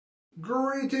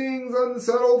Greetings,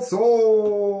 unsettled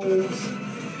souls!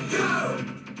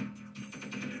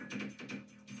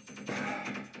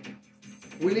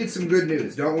 We need some good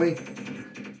news, don't we?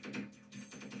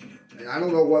 I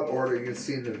don't know what order you've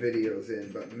seen the videos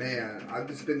in, but man, I've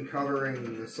just been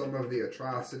covering some of the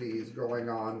atrocities going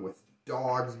on with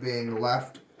dogs being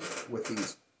left with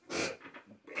these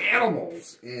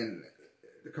animals in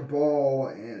Kabul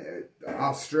and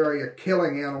Australia,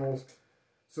 killing animals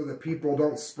so that people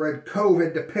don't spread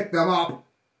COVID to pick them up.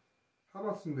 How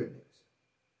about some good news?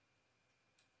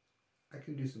 I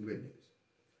can do some good news.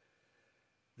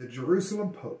 The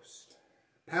Jerusalem Post.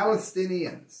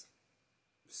 Palestinians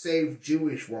save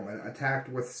Jewish woman attacked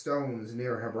with stones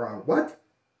near Hebron. What?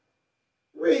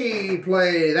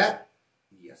 Replay that.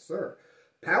 Yes, sir.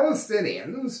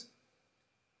 Palestinians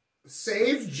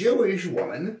save Jewish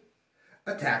woman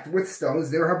attacked with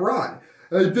stones near Hebron.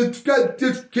 This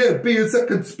can't be. It's a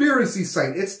conspiracy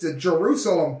site. It's the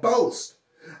Jerusalem Post.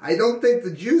 I don't think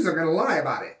the Jews are going to lie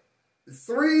about it.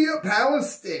 3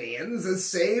 Palestinians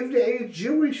saved a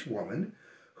Jewish woman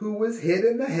who was hit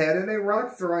in the head in a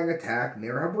rock-throwing attack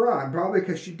near Hebron, probably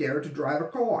because she dared to drive a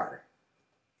car.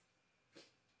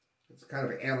 It's the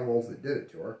kind of animals that did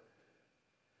it to her.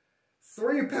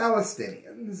 3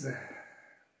 Palestinians.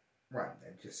 Right,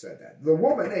 I just said that. The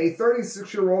woman, a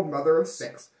 36-year-old mother of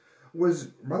 6, was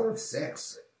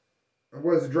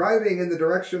driving in the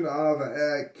direction of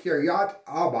Kiryat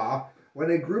Arba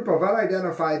when a group of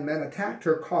unidentified men attacked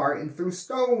her car and threw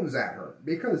stones at her.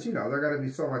 Because, you know, they're going to be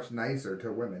so much nicer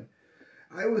to women.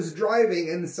 I was driving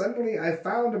and suddenly I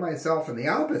found myself in the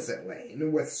opposite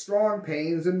lane with strong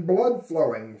pains and blood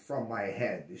flowing from my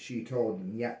head, she told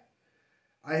Nyet.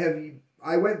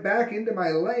 I went back into my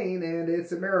lane and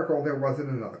it's a miracle there wasn't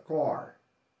another car.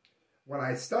 When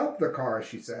I stopped the car,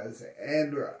 she says,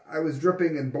 and I was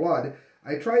dripping in blood,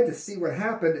 I tried to see what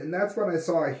happened, and that's when I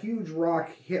saw a huge rock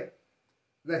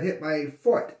that hit my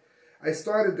foot. I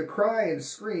started to cry and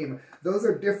scream. Those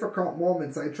are difficult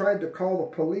moments. I tried to call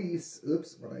the police.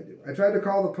 Oops, what'd I do? I tried to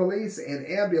call the police and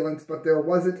ambulance, but there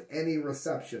wasn't any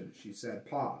reception, she said.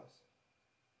 Pause.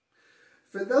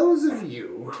 For those of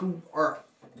you who are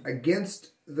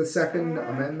against the Second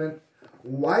Amendment,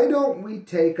 why don't we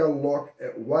take a look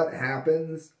at what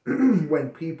happens when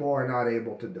people are not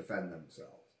able to defend themselves?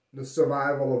 The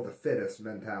survival of the fittest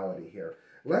mentality here.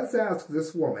 Let's ask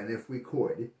this woman, if we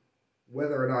could,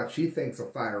 whether or not she thinks a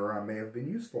firearm may have been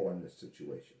useful in this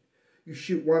situation. You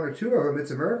shoot 1 or 2 of them,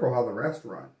 it's a miracle how the rest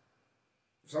run.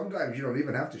 Sometimes you don't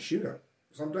even have to shoot them.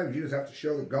 Sometimes you just have to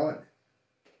show the gun.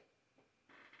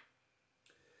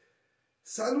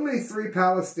 Suddenly 3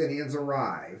 Palestinians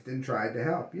arrived and tried to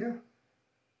help. Yeah.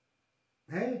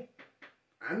 Hey,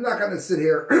 I'm not going to sit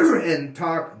here and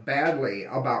talk badly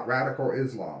about radical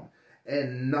Islam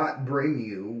and not bring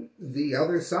you the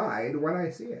other side when I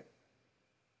see it.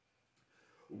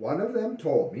 One of them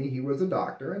told me he was a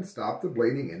doctor and stopped the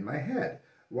bleeding in my head,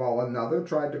 while another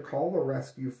tried to call the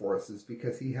rescue forces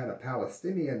because he had a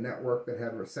Palestinian network that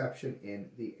had reception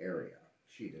in the area.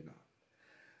 She did not.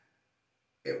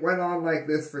 It went on like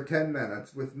this for 10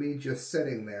 minutes with me just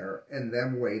sitting there and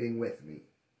them waiting with me.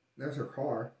 There's her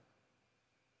car.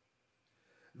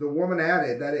 The woman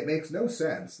added that it makes no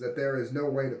sense that there is no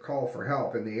way to call for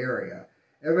help in the area.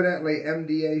 Evidently,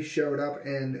 MDA showed up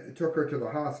and took her to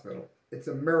the hospital. It's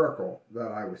a miracle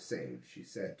that I was saved, she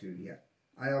said to Nyet.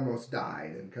 I almost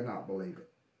died and cannot believe it.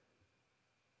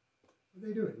 What are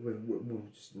they doing?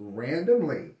 We're just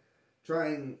randomly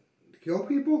trying to kill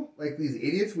people? Like these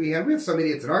idiots we have? We have some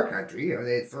idiots in our country. You know,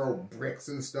 they throw bricks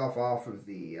and stuff off of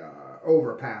the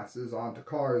overpasses onto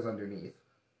cars underneath.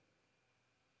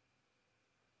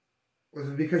 Was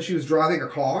it because she was driving a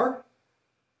car?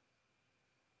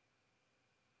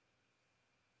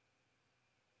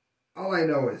 All I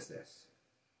know is this.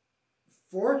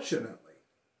 Fortunately,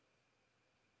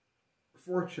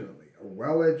 a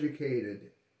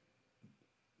well-educated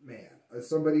man,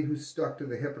 somebody who stuck to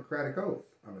the Hippocratic Oath,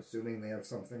 I'm assuming they have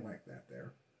something like that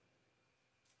there,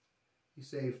 he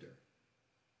saved her.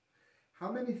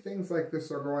 How many things like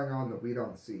this are going on that we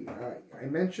don't see? I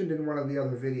mentioned in one of the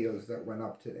other videos that went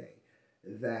up today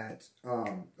that,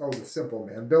 the simple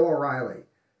man, Bill O'Reilly,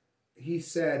 he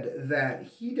said that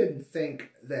he didn't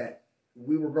think that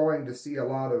we were going to see a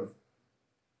lot of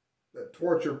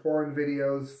torture porn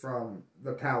videos from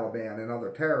the Taliban and other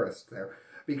terrorists there,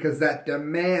 because that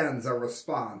demands a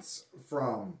response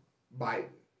from Biden,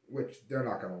 which they're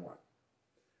not going to want.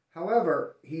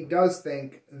 However, he does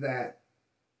think that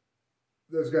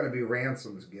there's going to be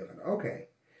ransoms given. Okay.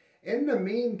 In the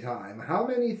meantime, how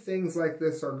many things like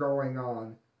this are going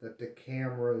on that the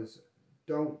cameras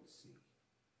don't see?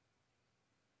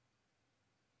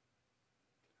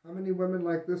 How many women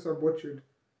like this are butchered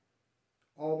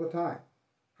all the time?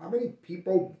 How many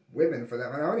people, women for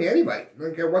that matter, how many anybody, I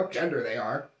don't care what gender they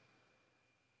are,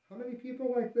 how many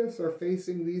people like this are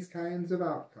facing these kinds of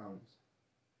outcomes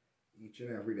each and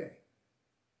every day?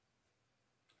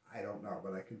 I don't know,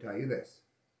 but I can tell you this.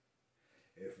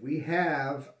 If we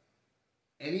have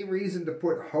any reason to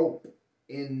put hope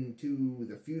into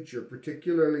the future,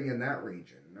 particularly in that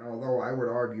region, although I would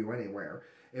argue anywhere,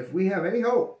 if we have any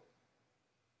hope,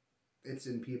 it's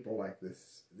in people like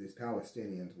this. These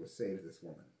Palestinians will save this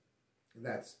woman.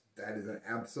 That is an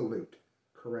absolute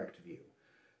correct view.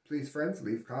 Please, friends,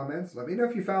 leave comments. Let me know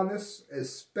if you found this,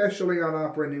 especially on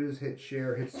Opera News. Hit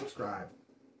share, hit subscribe.